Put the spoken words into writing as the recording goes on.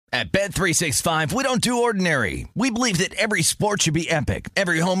At Bet365, we don't do ordinary. We believe that every sport should be epic.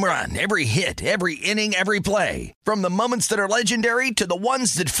 Every home run, every hit, every inning, every play. From the moments that are legendary to the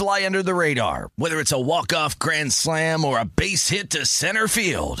ones that fly under the radar. Whether it's a walk-off grand slam or a base hit to center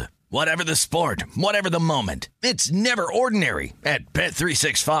field. Whatever the sport, whatever the moment. It's never ordinary at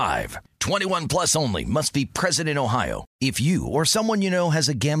Bet365. 21 plus only. Must be present in Ohio. If you or someone you know has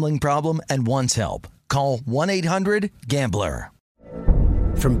a gambling problem and wants help, call 1-800-GAMBLER.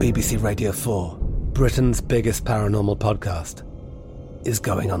 From BBC Radio 4, Britain's biggest paranormal podcast is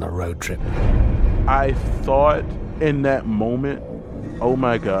going on a road trip. I thought in that moment, oh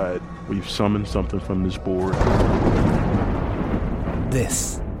my God, we've summoned something from this board.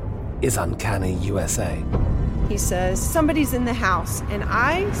 This is Uncanny USA. He says, somebody's in the house, and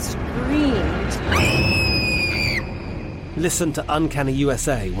I screamed. Listen to Uncanny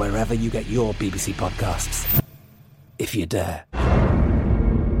USA wherever you get your BBC podcasts, if you dare.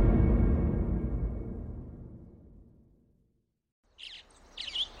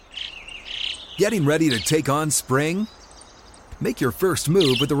 Getting ready to take on spring? Make your first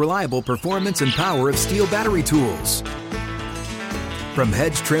move with the reliable performance and power of Steel battery tools. From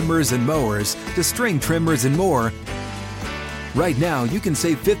hedge trimmers and mowers to string trimmers and more, right now you can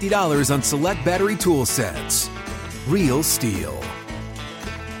save $50 on select battery tool sets. Real Steel.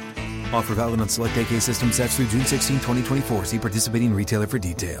 Offer valid on select AK system sets through June 16, 2024. See participating retailer for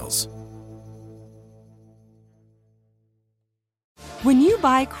details. When you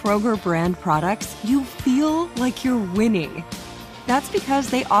buy Kroger brand products, you feel like you're winning. That's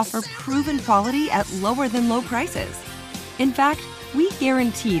because they offer proven quality at lower than low prices. In fact, we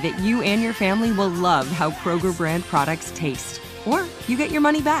guarantee that you and your family will love how Kroger brand products taste, or you get your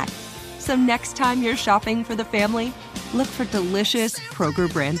money back. So next time you're shopping for the family, look for delicious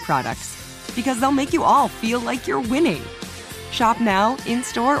Kroger brand products, because they'll make you all feel like you're winning. Shop now,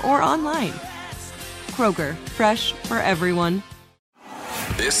 in-store, or online. Kroger, fresh for everyone.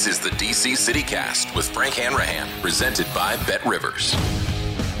 This is the DC CityCast with Frank Hanrahan, presented by BetRivers.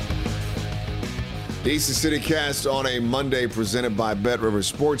 DC CityCast on a Monday, presented by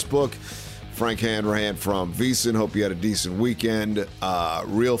BetRivers Sportsbook. Frank Hanrahan from VSiN. Hope you had a decent weekend.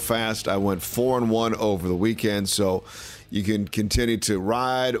 Real fast, I went 4-1 over the weekend, so you can continue to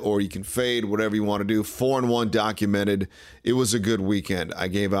ride or you can fade, whatever you want to do. 4-1 documented. It was a good weekend. I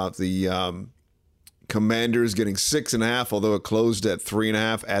gave out the Commanders getting 6.5, although it closed at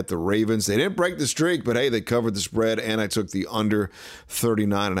 3.5 at the Ravens. They didn't break the streak, but hey, they covered the spread, and I took the under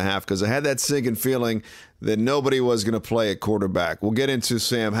 39.5 because I had that sinking feeling that nobody was going to play at quarterback. We'll get into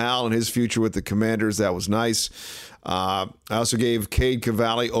Sam Howell and his future with the Commanders. That was nice. I also gave Cade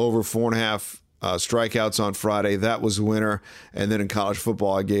Cavalli over 4.5 strikeouts on Friday. That was a winner. And then in college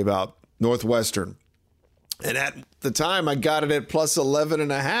football, I gave out Northwestern. And at the time, I got it at plus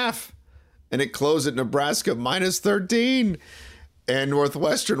 11.5. And it closed at Nebraska minus 13. And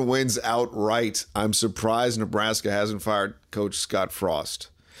Northwestern wins outright. I'm surprised Nebraska hasn't fired Coach Scott Frost.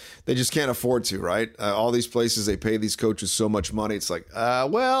 They just can't afford to, right? All these places, they pay these coaches so much money. It's like,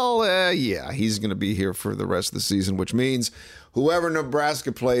 yeah, he's going to be here for the rest of the season, which means whoever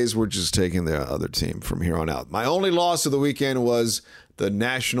Nebraska plays, we're just taking the other team from here on out. My only loss of the weekend was the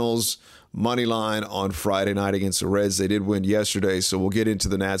Nationals money line on Friday night against the Reds. They did win yesterday, so we'll get into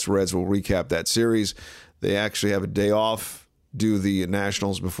the Nats-Reds. We'll recap that series. They actually have a day off, do the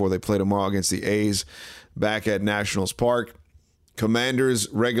Nationals, before they play tomorrow against the A's back at Nationals Park. Commanders'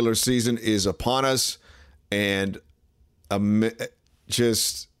 regular season is upon us, and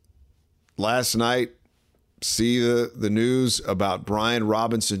just last night, see the news about Brian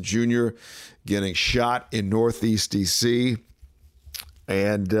Robinson Jr. getting shot in Northeast D.C.,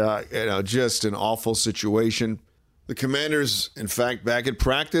 and, just an awful situation. The Commanders, in fact, back at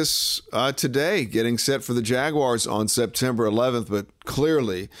practice today, getting set for the Jaguars on September 11th. But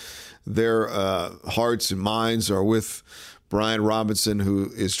clearly, their hearts and minds are with Brian Robinson,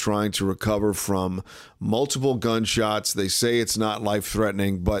 who is trying to recover from multiple gunshots. They say it's not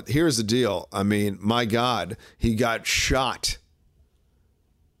life-threatening, but here's the deal. I mean, my God, he got shot.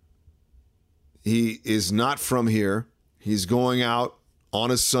 He is not from here. He's going out on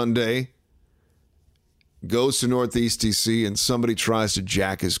a Sunday, goes to Northeast D.C., and somebody tries to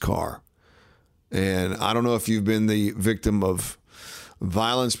jack his car. And I don't know if you've been the victim of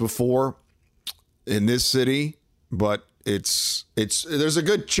violence before in this city, but it's there's a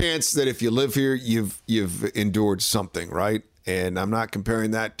good chance that if you live here, you've endured something, right? And I'm not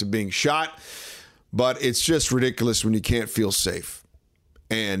comparing that to being shot, but it's just ridiculous when you can't feel safe.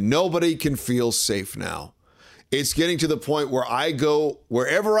 And nobody can feel safe now. It's getting to the point where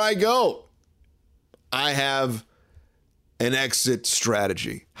wherever I go, I have an exit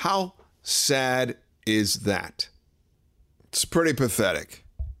strategy. How sad is that? It's pretty pathetic,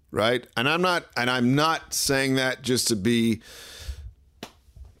 right? And I'm not saying that just to be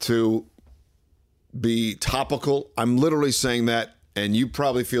topical. I'm literally saying that, and you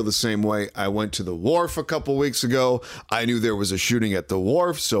probably feel the same way. I went to the Wharf a couple weeks ago. I knew there was a shooting at the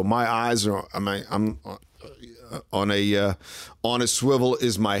Wharf, so my eyes are I'm on a swivel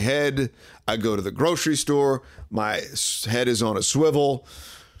is my head. I go to the grocery store, my head is on a swivel.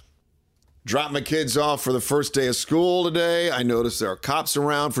 Drop my kids off for the first day of school today. I notice there are cops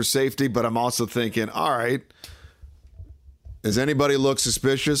around for safety, but I'm also thinking, all right, does anybody look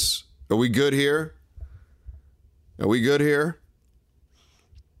suspicious? Are we good here? Are we good here?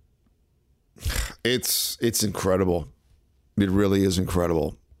 It's incredible. It really is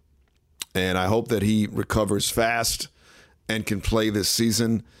incredible. And I hope that he recovers fast and can play this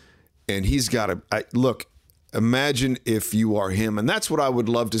season. And he's got to look, imagine if you are him. And that's what I would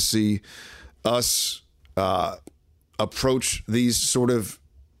love to see us approach these sort of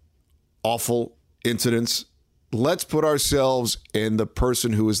awful incidents. Let's put ourselves in the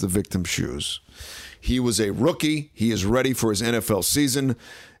person who is the victim's shoes. He was a rookie. He is ready for his NFL season.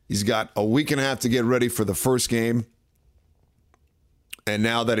 He's got a week and a half to get ready for the first game. And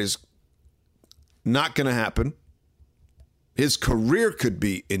now that is not going to happen. His career could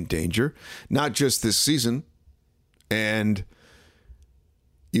be in danger, not just this season. And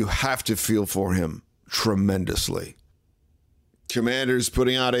you have to feel for him tremendously. Commanders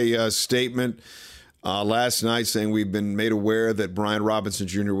putting out a statement last night saying we've been made aware that Brian Robinson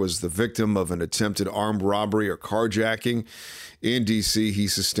Jr. was the victim of an attempted armed robbery or carjacking in D.C. He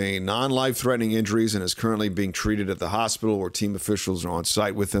sustained non-life-threatening injuries and is currently being treated at the hospital where team officials are on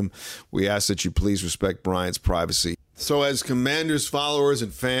site with him. We ask that you please respect Brian's privacy. So as Commanders followers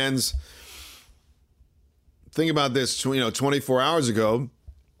and fans, think about this, 24 hours ago,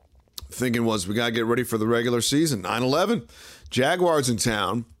 thinking was we got to get ready for the regular season. 9/11, Jaguars in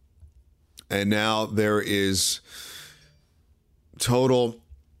town. And now there is total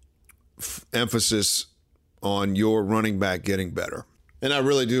emphasis on your running back getting better. And I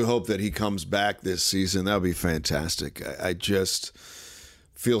really do hope that he comes back this season. That would be fantastic. I just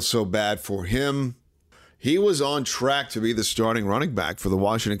feel so bad for him. He was on track to be the starting running back for the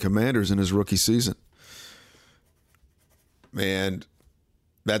Washington Commanders in his rookie season. And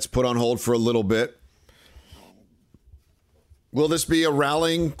that's put on hold for a little bit. Will this be a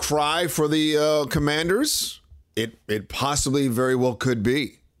rallying cry for the Commanders? It possibly very well could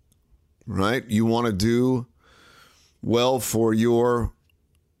be, right? You want to do well for your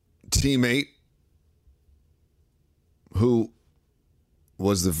teammate who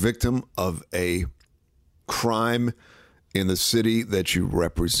was the victim of a crime in the city that you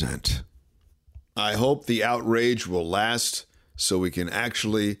represent. I hope the outrage will last so we can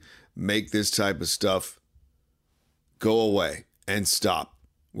actually make this type of stuff go away and stop,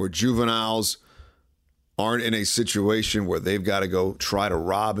 where juveniles aren't in a situation where they've got to go try to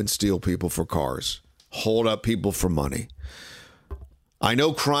rob and steal people for cars, hold up people for money. I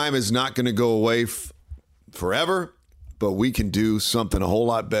know crime is not going to go away forever, but we can do something a whole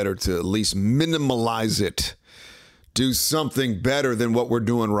lot better to at least minimalize it. Do something better than what we're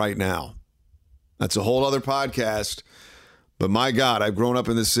doing right now. That's a whole other podcast. But my God, I've grown up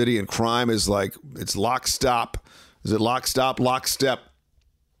in this city and crime is like, it's lock, stop. Is it lock, stop, lock, step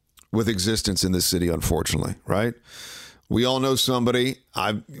with existence in this city, unfortunately, right? We all know somebody.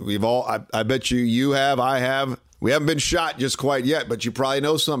 I bet you have, I have. We haven't been shot just quite yet, but you probably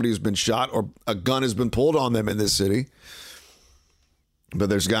know somebody who's been shot or a gun has been pulled on them in this city. But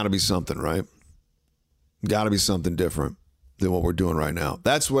there's got to be something, right? Got to be something different than what we're doing right now.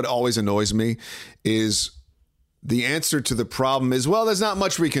 That's what always annoys me is the answer to the problem is, well, there's not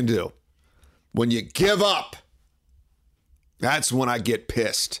much we can do. When you give up, that's when I get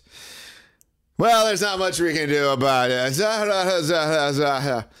pissed. Well, there's not much we can do about it.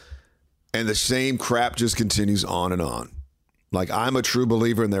 And the same crap just continues on and on. Like, I'm a true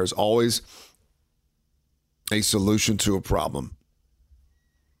believer, and there's always a solution to a problem.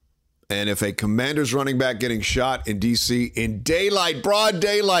 And if a Commander's running back getting shot in D.C. in daylight, broad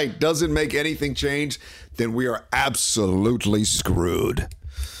daylight, doesn't make anything change, then we are absolutely screwed.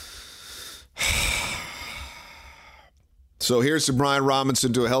 So here's to Brian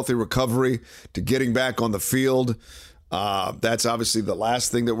Robinson, to a healthy recovery, to getting back on the field. That's obviously the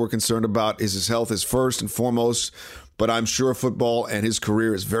last thing that we're concerned about. Is his health is first and foremost. But I'm sure football and his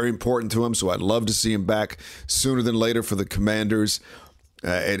career is very important to him. So I'd love to see him back sooner than later for the Commanders.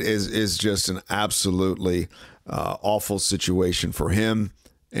 It is just an absolutely awful situation for him.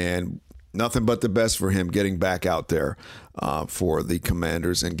 And Nothing but the best for him getting back out there for the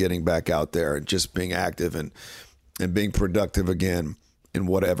Commanders and getting back out there and just being active and being productive again in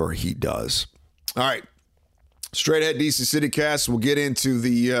whatever he does. All right. Straight ahead DC City Cast. We'll get into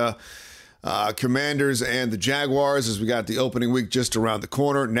the Commanders and the Jaguars as we got the opening week just around the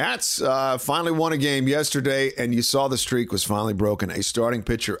corner. Nats finally won a game yesterday, and you saw the streak was finally broken. A starting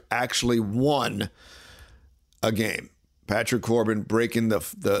pitcher actually won a game. Patrick Corbin breaking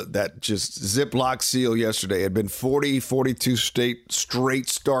that just Ziploc seal yesterday. It had been 42 straight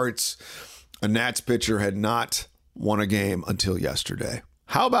starts. A Nats pitcher had not won a game until yesterday.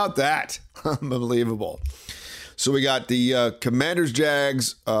 How about that? Unbelievable. So we got the Commanders,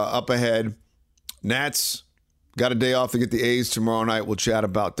 Jags up ahead. Nats got a day off to get the A's tomorrow night. We'll chat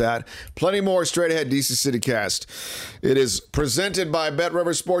about that. Plenty more straight ahead DC City Cast. It is presented by Bet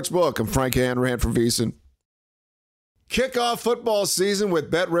Rivers Sportsbook. I'm Frank Hanrahan from VSiN. Kick off football season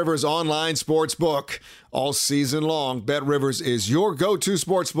with Bet Rivers Online Sportsbook. All season long, Bet Rivers is your go-to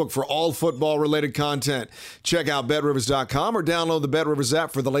sportsbook for all football-related content. Check out BetRivers.com or download the Bet Rivers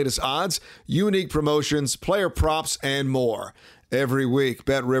app for the latest odds, unique promotions, player props, and more. Every week,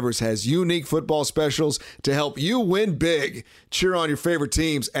 Bet Rivers has unique football specials to help you win big. Cheer on your favorite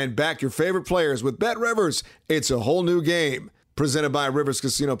teams and back your favorite players with Bet Rivers. It's a whole new game. Presented by Rivers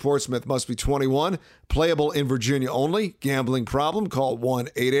Casino Portsmouth. Must be 21. Playable in Virginia only. Gambling problem? Call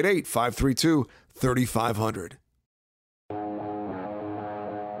 1-888-532-3500.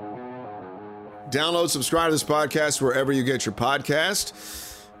 Download, subscribe to this podcast wherever you get your podcast.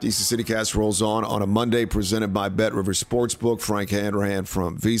 DC CityCast rolls on a Monday, presented by Bet Rivers Sportsbook. Frank Hanrahan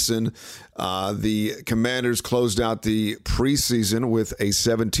from VSiN. The Commanders closed out the preseason with a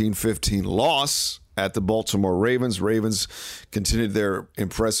 17-15 loss at the Baltimore Ravens. Ravens continued their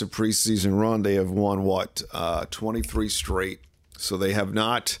impressive preseason run. They have won, 23 straight. So they have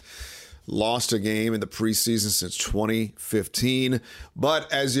not lost a game in the preseason since 2015.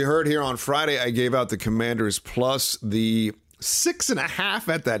 But as you heard here on Friday, I gave out the Commanders plus the 6.5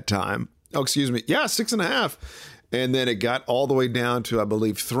 at that time. Oh, excuse me. Yeah, 6.5. And then it got all the way down to, I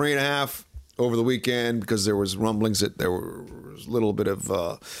believe, 3.5 over the weekend because there was rumblings that there was a little bit of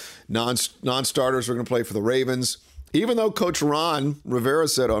non-starters were going to play for the Ravens. Even though Coach Ron Rivera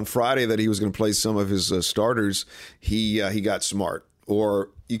said on Friday that he was going to play some of his starters, he got smart. Or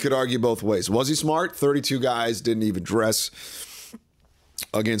you could argue both ways. Was he smart? 32 guys didn't even dress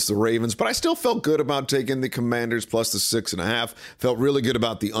against the Ravens. But I still felt good about taking the Commanders plus the 6.5. Felt really good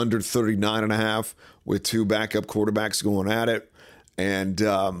about the under 39.5 with two backup quarterbacks going at it. And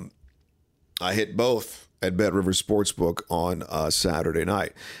I hit both at Bet Rivers Sportsbook on Saturday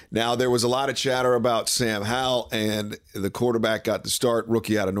night. Now, there was a lot of chatter about Sam Howell, and the quarterback got the start,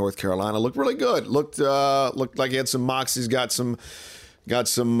 rookie out of North Carolina. Looked really good. Looked like he had some moxie. He's got some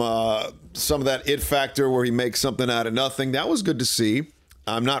of that it factor where he makes something out of nothing. That was good to see.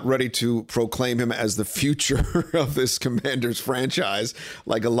 I'm not ready to proclaim him as the future of this Commanders franchise,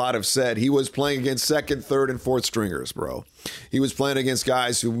 like a lot have said. He was playing against second, third, and fourth stringers, bro. He was playing against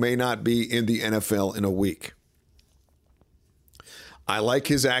guys who may not be in the NFL in a week. I like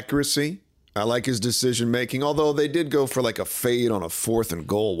his accuracy. I like his decision-making, although they did go for like a fade on a 4th and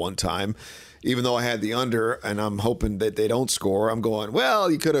goal one time. Even though I had the under and I'm hoping that they don't score, I'm going,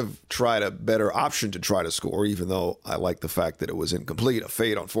 well, you could have tried a better option to try to score, even though I like the fact that it was incomplete, a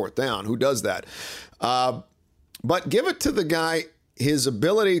fade on 4th down. Who does that? But give it to the guy. His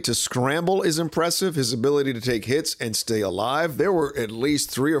ability to scramble is impressive. His ability to take hits and stay alive. There were at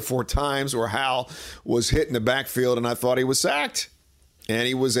least 3 or 4 times where Hal was hit in the backfield and I thought he was sacked. And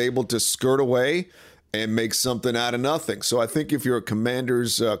he was able to skirt away and make something out of nothing. So I think if you're a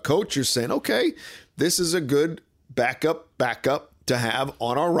Commanders coach, you're saying, okay, this is a good backup to have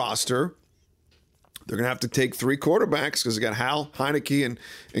on our roster. They're going to have to take 3 quarterbacks because they got Hal, Heineke,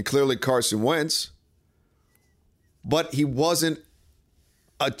 and clearly Carson Wentz. But he wasn't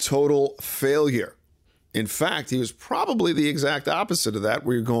a total failure. In fact, he was probably the exact opposite of that,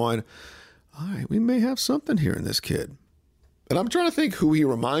 where you're going, all right, we may have something here in this kid. And I'm trying to think who he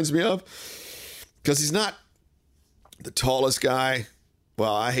reminds me of. Because he's not the tallest guy.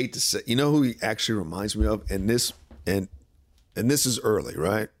 Well, I hate to say, you know who he actually reminds me of? And this is early,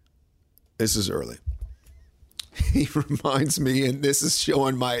 right? This is early. He reminds me, and this is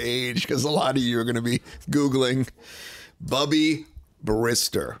showing my age because a lot of you are going to be Googling. Bubby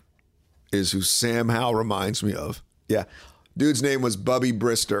Brister is who Sam Howell reminds me of. Yeah. Dude's name was Bubby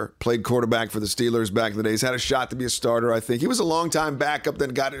Brister, played quarterback for the Steelers back in the days, had a shot to be a starter, I think. He was a long-time backup,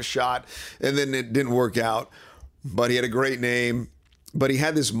 then got a shot, and then it didn't work out. But he had a great name. But he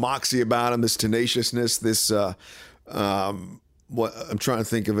had this moxie about him, this tenaciousness, this I'm trying to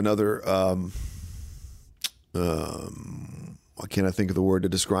think of another. Why can't I think of the word to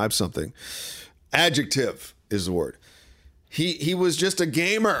describe something? Adjective is the word. He was just a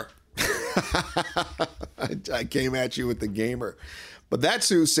gamer. I came at you with the gamer. But that's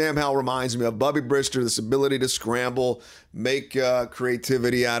who Sam Howell reminds me of. Bubby Brister, this ability to scramble, make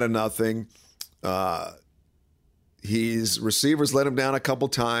creativity out of nothing. His receivers let him down a couple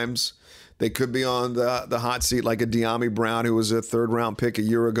times. They could be on the hot seat like a De'Ami Brown, who was a third-round pick a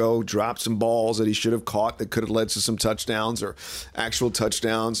year ago, dropped some balls that he should have caught that could have led to some touchdowns or actual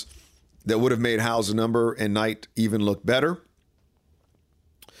touchdowns that would have made Howell's number and night even look better.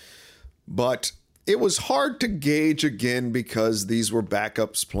 But it was hard to gauge again because these were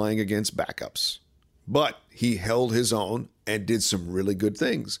backups playing against backups. But he held his own and did some really good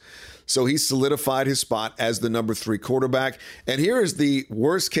things. So he solidified his spot as the number 3 quarterback. And here is the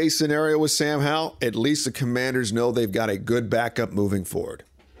worst case scenario with Sam Howell. At least the Commanders know they've got a good backup moving forward.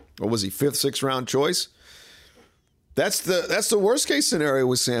 What was he, 5th, 6th round choice? That's the worst case scenario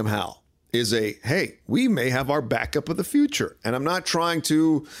with Sam Howell, is hey, we may have our backup of the future. And I'm not trying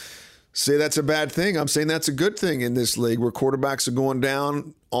to say that's a bad thing. I'm saying that's a good thing in this league where quarterbacks are going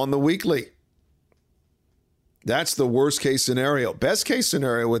down on the weekly. That's the worst case scenario. Best case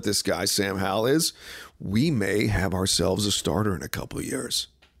scenario with this guy, Sam Howell, is we may have ourselves a starter in a couple of years.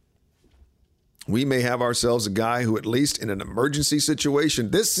 We may have ourselves a guy who, at least in an emergency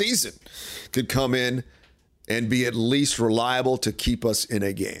situation this season, could come in and be at least reliable to keep us in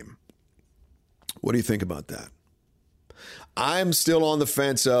a game. What do you think about that? I'm still on the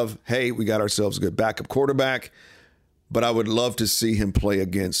fence of, hey, we got ourselves a good backup quarterback, but I would love to see him play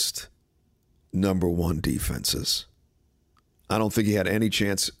against number 1 defenses. I don't think he had any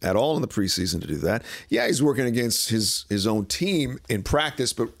chance at all in the preseason to do that. Yeah, he's working against his own team in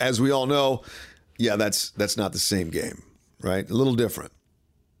practice, but as we all know, yeah, that's not the same game, right? A little different.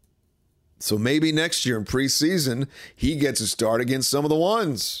 So maybe next year in preseason, he gets a start against some of the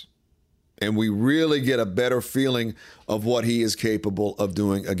ones. And we really get a better feeling of what he is capable of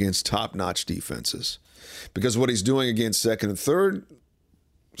doing against top-notch defenses. Because what he's doing against second and third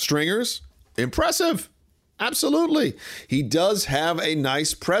stringers, impressive. Absolutely. He does have a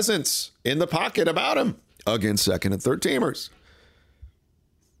nice presence in the pocket about him against second and third teamers.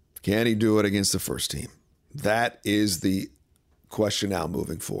 Can he do it against the first team? That is the question now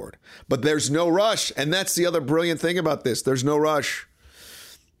moving forward. But there's no rush. And that's the other brilliant thing about this. There's no rush.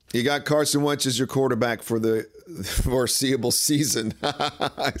 You got Carson Wentz as your quarterback for the foreseeable season,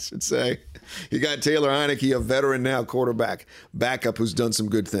 I should say. You got Taylor Heineke, a veteran now quarterback, backup who's done some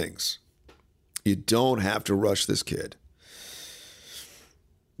good things. You don't have to rush this kid.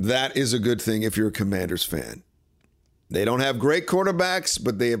 That is a good thing if you're a Commanders fan. They don't have great quarterbacks,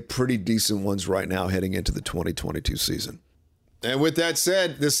 but they have pretty decent ones right now heading into the 2022 season. And with that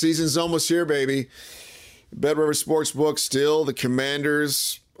said, this season's almost here, baby. Bet River Sportsbook, still the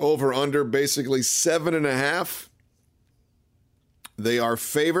Commanders over under basically 7.5. They are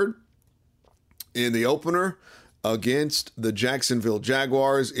favored in the opener against the Jacksonville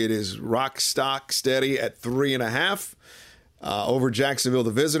Jaguars. It is rock stock steady at 3.5. Over Jacksonville,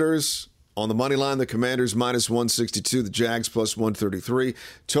 the visitors. On the money line, the Commanders minus 162, the Jags plus 133.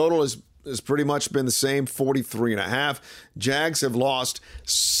 Total has pretty much been the same, 43.5. Jags have lost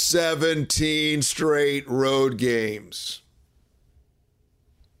 17 straight road games.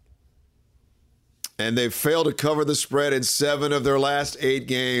 And they've failed to cover the spread in 7 of their last 8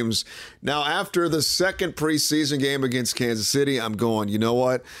 games. Now, after the second preseason game against Kansas City, I'm going, you know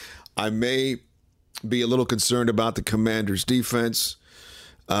what? I may be a little concerned about the Commanders' defense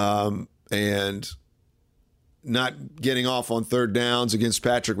and not getting off on third downs against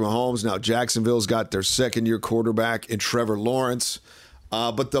Patrick Mahomes. Now, Jacksonville's got their second-year quarterback in Trevor Lawrence.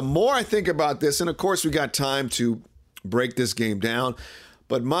 But the more I think about this, and of course we got time to break this game down,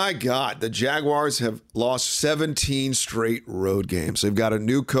 but my God, the Jaguars have lost 17 straight road games. They've got a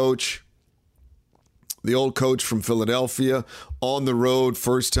new coach, the old coach from Philadelphia, on the road,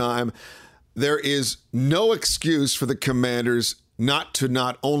 first time. There is no excuse for the Commanders not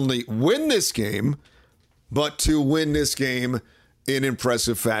only win this game, but to win this game in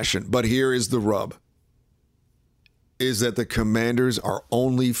impressive fashion. But here is the rub, is that the Commanders are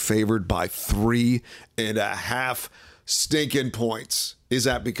only favored by 3.5 stinking points. Is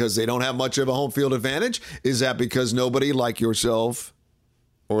that because they don't have much of a home field advantage? Is that because nobody like yourself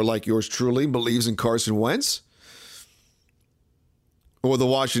or like yours truly believes in Carson Wentz? Or the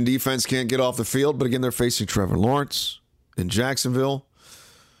Washington defense can't get off the field, but again, they're facing Trevor Lawrence in Jacksonville.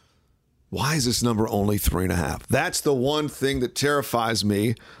 Why is this number only 3.5? That's the one thing that terrifies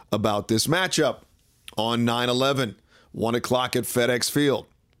me about this matchup on 9/11. 1 o'clock at FedEx Field.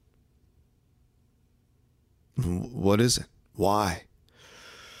 What is it? Why?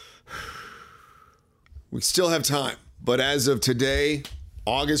 We still have time. But as of today,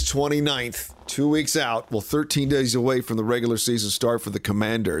 August 29th, 2 weeks out, 13 days away from the regular season start for the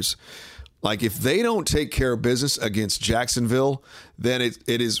Commanders. Like, if they don't take care of business against Jacksonville, then it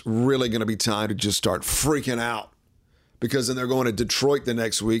is really going to be time to just start freaking out. Because then they're going to Detroit the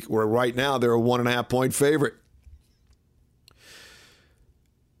next week, where right now they're a 1.5-point favorite.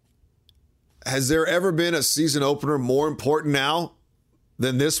 Has there ever been a season opener more important now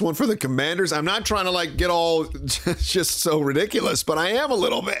than this one for the Commanders? I'm not trying to get all just so ridiculous, but I am a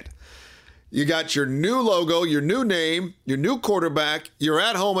little bit. You got your new logo, your new name, your new quarterback. You're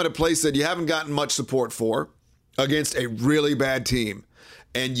at home at a place that you haven't gotten much support for against a really bad team.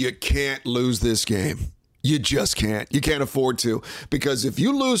 And you can't lose this game. You just can't. You can't afford to. Because if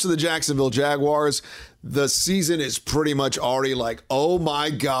you lose to the Jacksonville Jaguars, the season is pretty much already like, oh my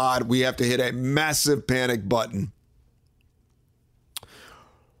God, we have to hit a massive panic button.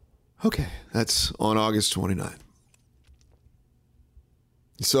 Okay, that's on August 29th.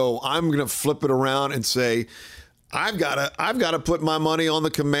 So I'm going to flip it around and say, I've got to put my money on the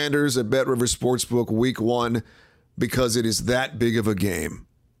Commanders at Bet Rivers Sportsbook week 1 because it is that big of a game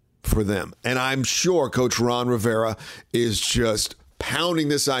for them. And I'm sure Coach Ron Rivera is just pounding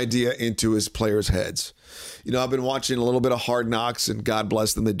this idea into his players' heads. You know, I've been watching a little bit of Hard Knocks, and God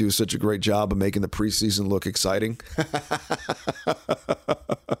bless them, they do such a great job of making the preseason look exciting.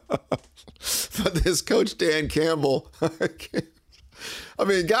 But this Coach Dan Campbell, I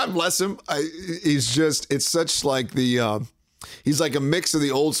mean, God bless him. It's such like he's like a mix of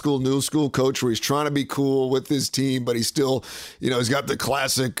the old school, new school coach where he's trying to be cool with his team, but he's still, he's got the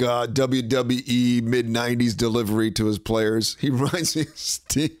classic WWE mid-90s delivery to his players. He reminds me of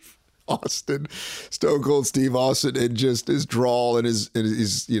Steve Austin, Stone Cold Steve Austin, and just his drawl and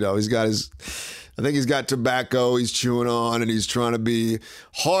he's got his, I think he's got tobacco he's chewing on, and he's trying to be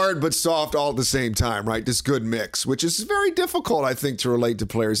hard but soft all at the same time, right? This good mix, which is very difficult, I think, to relate to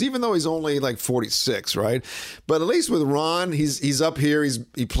players, even though he's only like 46, right? But at least with Ron, he's up here.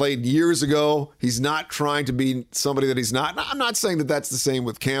 He played years ago. He's not trying to be somebody that he's not. I'm not saying that that's the same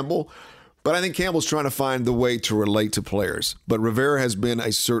with Campbell, but I think Campbell's trying to find the way to relate to players. But Rivera has been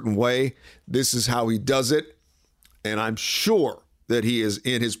a certain way. This is how he does it, and I'm sure that he is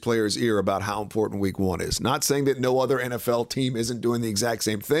in his players' ear about how important week 1 is. Not saying that no other NFL team isn't doing the exact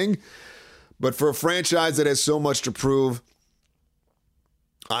same thing, but for a franchise that has so much to prove,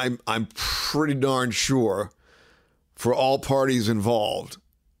 I'm pretty darn sure for all parties involved,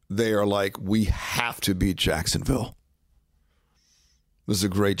 they are like, we have to beat Jacksonville. This is a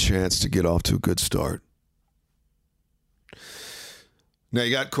great chance to get off to a good start. Now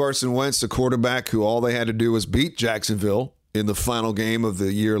you got Carson Wentz, the quarterback who all they had to do was beat Jacksonville in the final game of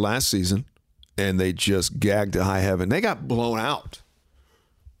the year last season, and they just gagged to high heaven. They got blown out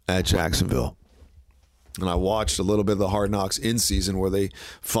at Jacksonville. And I watched a little bit of the Hard Knocks in season where they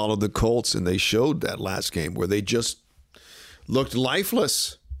followed the Colts, and they showed that last game where they just looked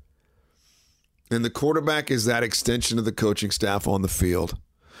lifeless. And the quarterback is that extension of the coaching staff on the field.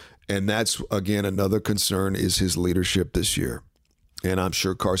 And that's, again, another concern is his leadership this year. And I'm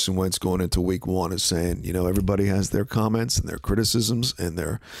sure Carson Wentz going into week 1 is saying, everybody has their comments and their criticisms and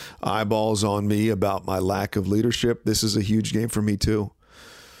their eyeballs on me about my lack of leadership. This is a huge game for me too.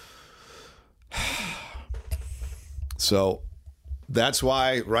 So that's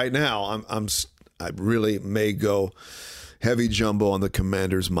why right now I really may go heavy jumbo on the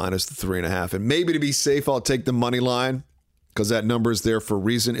Commanders minus the 3.5. And maybe to be safe, I'll take the money line, because that number is there for a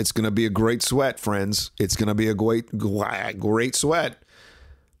reason. It's going to be a great sweat, friends. It's going to be a great sweat.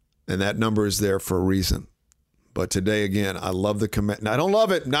 And that number is there for a reason. But today, again, I love the Commanders. I don't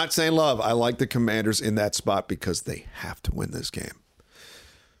love it. Not saying love. I like the Commanders in that spot because they have to win this game.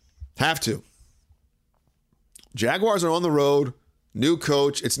 Have to. Jaguars are on the road. New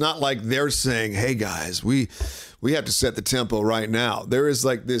coach. It's not like they're saying, hey, guys, we have to set the tempo right now. There is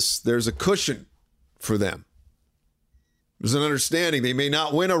like this. There's a cushion for them. There's an understanding they may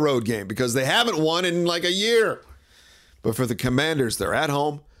not win a road game because they haven't won in like a year. But for the Commanders, they're at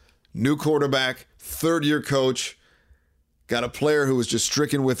home, new quarterback, third-year coach, got a player who was just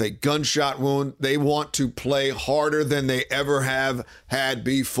stricken with a gunshot wound. They want to play harder than they ever have had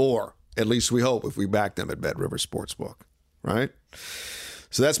before. At least we hope if we back them at Bet Rivers Sportsbook, right?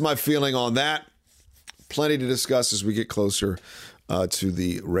 So that's my feeling on that. Plenty to discuss as we get closer to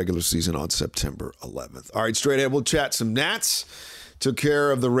the regular season on September 11th. All right, straight ahead, we'll chat some Nats, took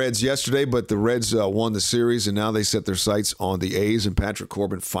care of the Reds yesterday, but the Reds won the series, and now they set their sights on the A's and Patrick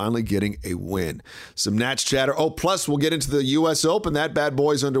Corbin finally getting a win. Some Nats chatter. Oh, plus we'll get into the U.S. Open. That bad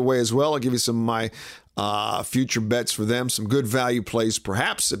boy's underway as well. I'll give you some of my future bets for them. Some good value plays,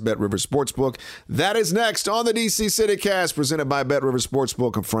 perhaps, at Bet Rivers Sportsbook. That is next on the DC CityCast, presented by Bet Rivers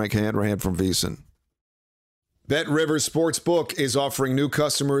Sportsbook. I'm Frank Hanrahan from VSiN. Bet Rivers Sportsbook is offering new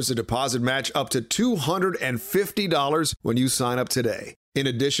customers a deposit match up to $250 when you sign up today. In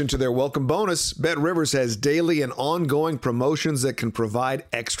addition to their welcome bonus, Bet Rivers has daily and ongoing promotions that can provide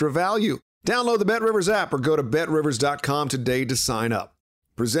extra value. Download the Bet Rivers app or go to betrivers.com today to sign up.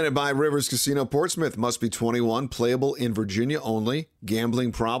 Presented by Rivers Casino Portsmouth. Must be 21, playable in Virginia only.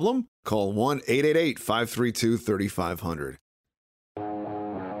 Gambling problem? Call 1-888-532-3500.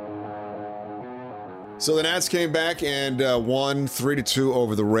 So the Nats came back and won 3-2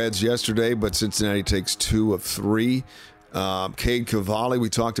 over the Reds yesterday, but Cincinnati takes 2 of 3. Cade Cavalli, we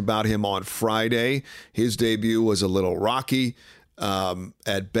talked about him on Friday. His debut was a little rocky.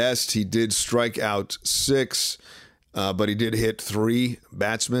 At best, he did strike out 6, but he did hit 3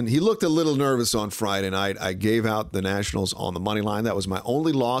 batsmen. He looked a little nervous on Friday night. I gave out the Nationals on the money line. That was my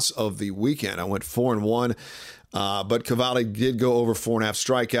only loss of the weekend. I went 4-1, but Cavalli did go over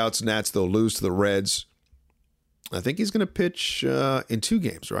 4.5 strikeouts. Nats, they'll lose to the Reds. I think he's going to pitch in 2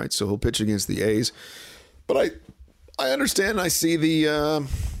 games, right? So he'll pitch against the A's. But I understand. I see the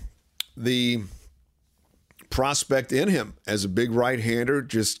prospect in him as a big right-hander.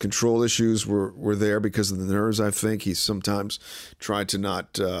 Just control issues were there because of the nerves. I think he sometimes tried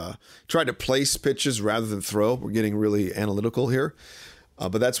to place pitches rather than throw. We're getting really analytical here,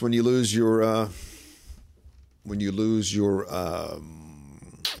 but that's when you lose your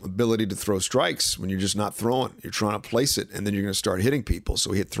ability to throw strikes, when you're just not throwing. You're trying to place it, and then you're going to start hitting people.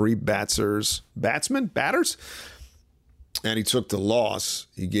 So he hit 3 batters, and he took the loss.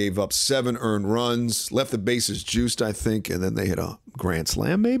 He gave up 7 earned runs, left the bases juiced, I think, and then they hit a grand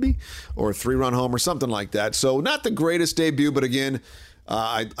slam maybe, or a 3-run home or something like that. So not the greatest debut, but again,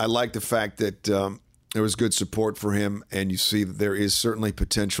 I like the fact that there was good support for him, and you see that there is certainly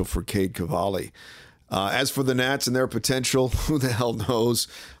potential for Cade Cavalli. As for the Nats and their potential, who the hell knows?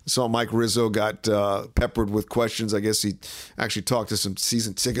 I saw Mike Rizzo got peppered with questions. I guess he actually talked to some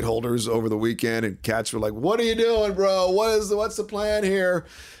season ticket holders over the weekend, and cats were like, "What are you doing, bro? What's the plan here?"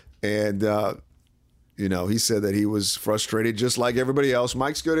 And he said that he was frustrated, just like everybody else.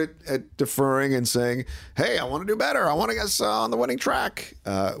 Mike's good at deferring and saying, "Hey, I want to do better. I want to get on the winning track."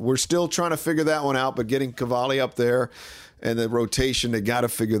 We're still trying to figure that one out, but getting Cavalli up there. And the rotation, they got to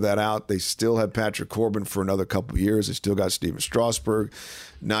figure that out. They still have Patrick Corbin for another couple of years. They still got Steven Strasburg,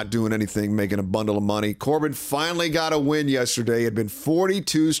 not doing anything, making a bundle of money. Corbin finally got a win yesterday. It had been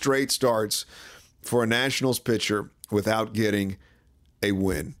 42 straight starts for a Nationals pitcher without getting a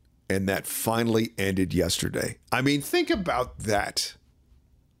win. And that finally ended yesterday. I mean, think about that.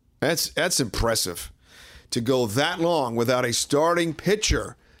 That's impressive. To go that long without a starting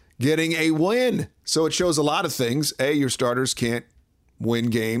pitcher getting a win. So it shows a lot of things. A, your starters can't win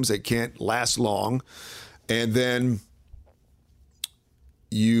games. They can't last long. And then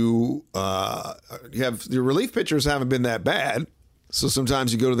you have your relief pitchers haven't been that bad. So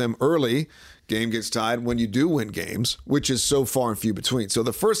sometimes you go to them early. Game gets tied when you do win games, which is so far and few between. So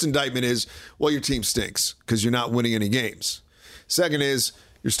the first indictment is, well, your team stinks because you're not winning any games. Second is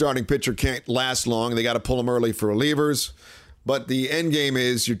your starting pitcher can't last long. They got to pull them early for relievers. But the end game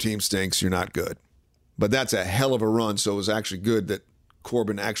is your team stinks, you're not good. But that's a hell of a run, so it was actually good that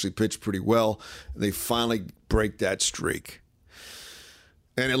Corbin actually pitched pretty well. They finally break that streak.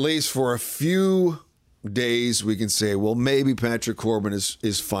 And at least for a few days, we can say, well, maybe Patrick Corbin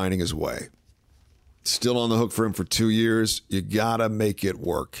is finding his way. Still on the hook for him for 2 years. You got to make it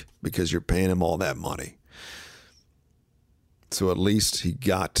work because you're paying him all that money. So at least he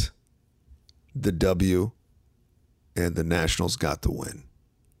got the W. And the Nationals got the win.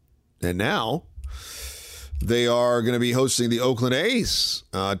 And now they are going to be hosting the Oakland A's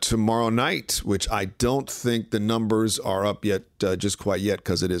tomorrow night, which I don't think the numbers are up yet, just quite yet,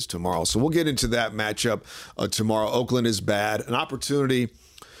 because it is tomorrow. So we'll get into that matchup tomorrow. Oakland is bad. An opportunity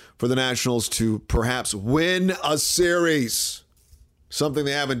for the Nationals to perhaps win a series, something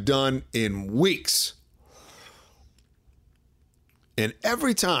they haven't done in weeks. And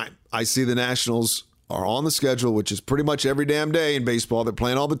every time I see the Nationals are on the schedule, which is pretty much every damn day in baseball, they're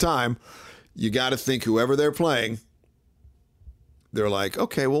playing all the time, you got to think whoever they're playing, they're like,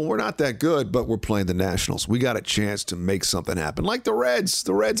 okay, well, we're not that good, but we're playing the Nationals. We got a chance to make something happen. Like the Reds.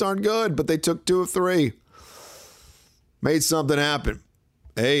 The Reds aren't good, but they took 2 of 3. Made something happen.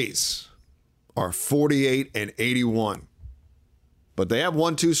 A's are 48-81. But they have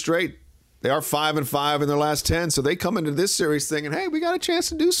won 2 straight. They are 5-5 in their last 10. So they come into this series thinking, hey, we got a chance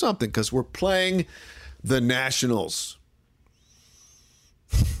to do something because we're playing the Nationals.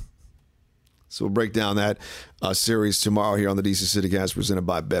 So we'll break down that series tomorrow here on the DC CityCast presented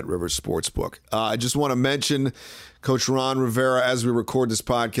by Bet Rivers Sportsbook. I just want to mention Coach Ron Rivera, as we record this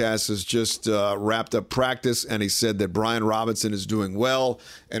podcast, has just wrapped up practice, and he said that Brian Robinson is doing well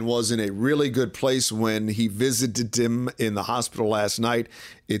and was in a really good place when he visited him in the hospital last night.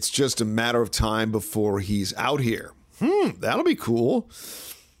 It's just a matter of time before he's out here. That'll be cool.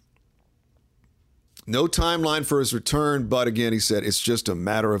 No timeline for his return, but again, he said it's just a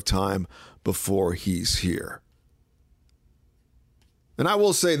matter of time before he's here. And I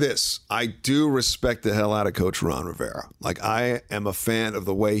will say this, I do respect the hell out of Coach Ron Rivera. Like, I am a fan of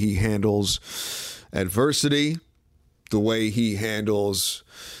the way he handles adversity, the way he handles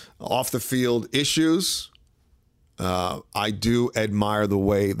off-the-field issues. I do admire the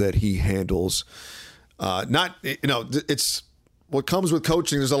way that he handles, it's what comes with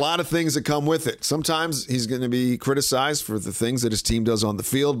coaching. There's a lot of things that come with it. Sometimes he's going to be criticized for the things that his team does on the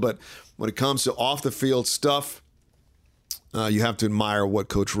field, but when it comes to off-the-field stuff, you have to admire what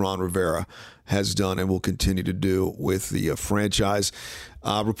Coach Ron Rivera has done and will continue to do with the franchise.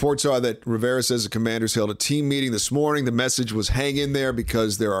 Reports are that Rivera says the Commanders held a team meeting this morning. The message was hang in there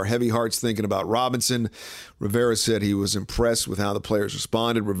because there are heavy hearts thinking about Robinson. Rivera said he was impressed with how the players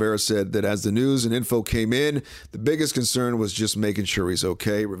responded. Rivera said that as the news and info came in, the biggest concern was just making sure he's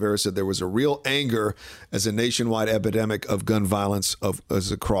okay. Rivera said there was a real anger as a nationwide epidemic of gun violence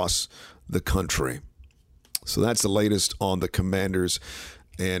is across the country. So that's the latest on the Commanders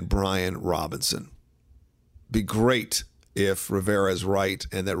and Brian Robinson. Be great if Rivera is right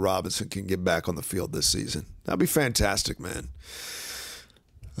and that Robinson can get back on the field this season. That'd be fantastic, man.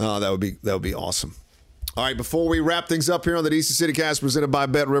 That would be awesome. All right, before we wrap things up here on the DC CityCast presented by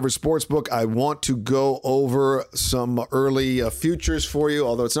Bet Rivers Sportsbook, I want to go over some early futures for you.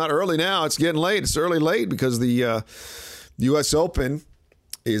 Although it's not early now, it's getting late. It's early late because the U.S. Open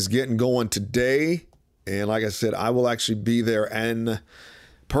is getting going today. And like I said, I will actually be there in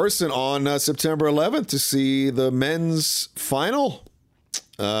person on September 11th to see the men's final.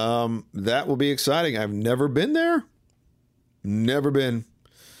 That will be exciting. I've never been there. Never been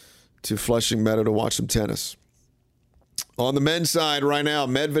to Flushing Meadow to watch some tennis. On the men's side right now,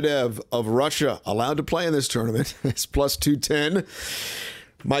 Medvedev of Russia, allowed to play in this tournament. It's plus 210.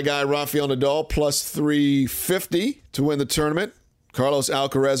 My guy, Rafael Nadal, plus 350 to win the tournament. Carlos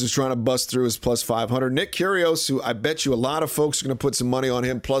Alcaraz is trying to bust through his plus 500. Nick Kyrgios, who I bet you a lot of folks are going to put some money on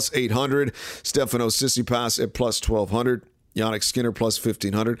him, plus 800. Stefanos Tsitsipas at plus 1,200. Jannik Sinner plus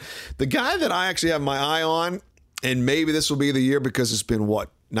 1,500. The guy that I actually have my eye on, and maybe this will be the year because it's been,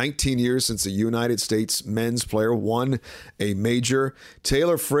 19 years since a United States men's player won a major.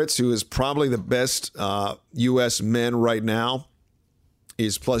 Taylor Fritz, who is probably the best U.S. men right now,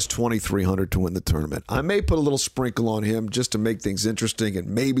 is plus 2,300 to win the tournament. I may put a little sprinkle on him just to make things interesting, and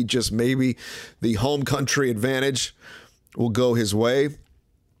maybe, just maybe, the home country advantage will go his way.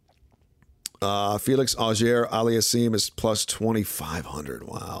 Felix Auger-Aliassime is plus 2,500.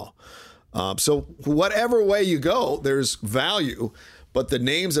 Wow. So whatever way you go, there's value. But the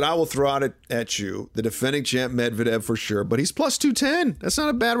names that I will throw out at you, the defending champ Medvedev for sure, but he's plus 210. That's not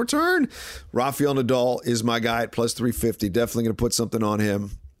a bad return. Rafael Nadal is my guy at plus 350. Definitely going to put something on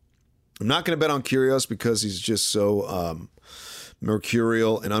him. I'm not going to bet on Kyrgios because he's just so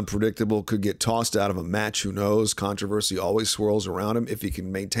mercurial and unpredictable. Could get tossed out of a match. Who knows? Controversy always swirls around him. If he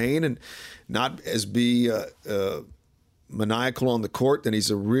can maintain and not as be maniacal on the court, then he's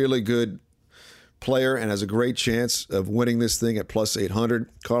a really good player and has a great chance of winning this thing at plus 800.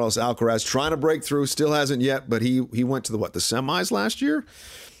 Carlos Alcaraz trying to break through, still hasn't yet, but he went to the semis last year.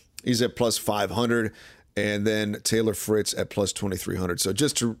 He's at plus 500, and then Taylor Fritz at plus 2,300. So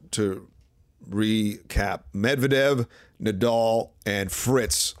just to recap, Medvedev, Nadal, and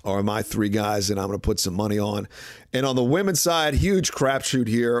Fritz are my three guys that I'm going to put some money on. And on the women's side, huge crapshoot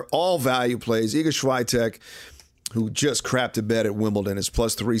here, all value plays. Iga Swiatek, who just crapped a bed at Wimbledon, is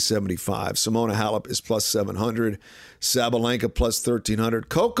plus 375. Simona Halep is plus 700. Sabalenka plus 1,300.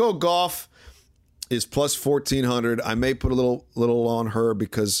 Coco Gauff is plus 1,400. I may put a little on her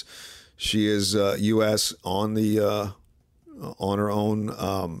because she is U.S. on her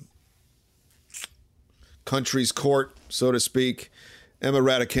own country's court, so to speak. Emma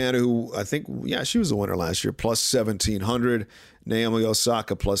Raducanu, who I think, she was the winner last year, plus 1,700. Naomi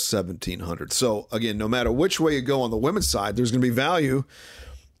Osaka plus 1,700. So, again, no matter which way you go on the women's side, there's going to be value.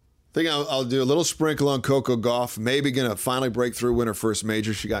 I think I'll do a little sprinkle on Coco Gauff. Maybe going to finally break through, win her first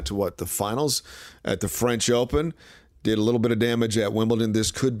major. She got to, the finals at the French Open. did a little bit of damage at Wimbledon.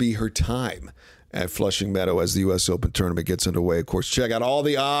 This could be her time at Flushing Meadow as the U.S. Open tournament gets underway. Of course, check out all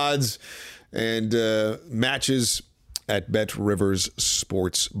the odds and matches at Bet Rivers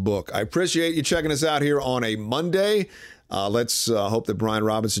Sportsbook. I appreciate you checking us out here on a Monday. Let's hope that Brian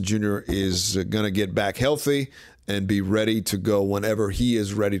Robinson Jr. is going to get back healthy and be ready to go whenever he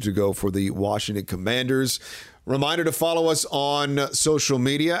is ready to go for the Washington Commanders. Reminder to follow us on social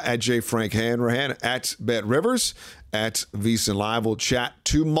media at @JFrankHanrahan, at Bet Rivers, at VSiN Live. We'll chat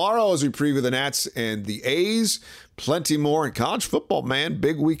tomorrow as we preview the Nats and the A's. Plenty more in college football, man.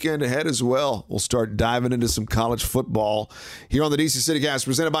 Big weekend ahead as well. We'll start diving into some college football here on the DC CityCast,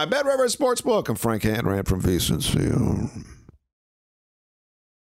 presented by Bet Rivers Sportsbook. I'm Frank Hanrahan from VSiN. See you.